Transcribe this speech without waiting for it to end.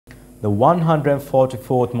The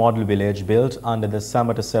 144th model village built under the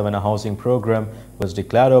Samata 7 housing program was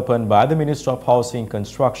declared open by the Minister of Housing,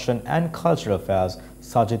 Construction and Cultural Affairs,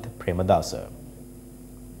 Sajith Premadasa.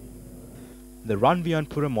 The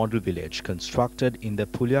Ranviyanpura model village, constructed in the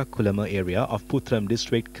Pulyakulama area of Puttalam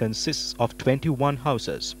district, consists of 21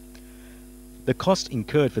 houses. The cost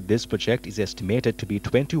incurred for this project is estimated to be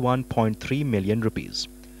 21.3 million rupees.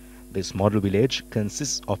 This model village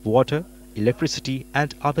consists of water, electricity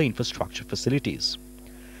and other infrastructure facilities.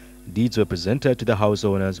 Deeds were presented to the house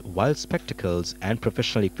owners while spectacles and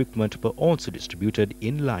professional equipment were also distributed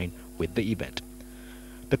in line with the event.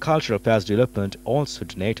 The Cultural Affairs Department also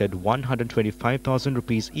donated 125,000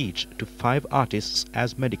 rupees each to 5 artists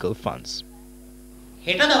as medical funds.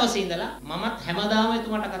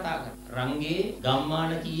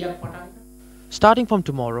 Starting from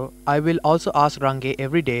tomorrow, I will also ask Range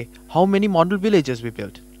every day how many model villages we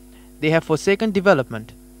built. They have forsaken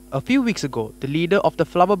development. A few weeks ago, the leader of the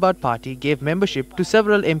Flowerbird Party gave membership to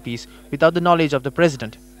several MPs without the knowledge of the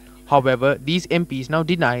president. However, these MPs now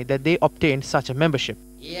deny that they obtained such a membership.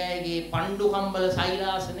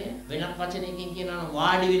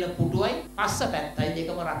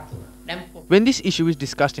 When this issue is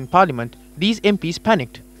discussed in Parliament, these MPs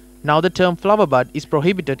panicked. Now the term flowerbud is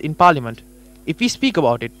prohibited in Parliament. If we speak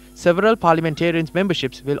about it, several parliamentarians'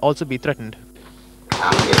 memberships will also be threatened.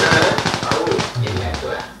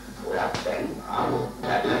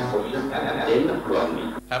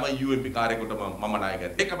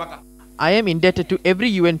 I am indebted to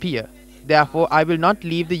every UNPer. Therefore, I will not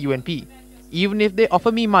leave the UNP. Even if they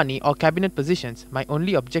offer me money or cabinet positions, my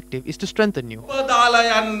only objective is to strengthen you.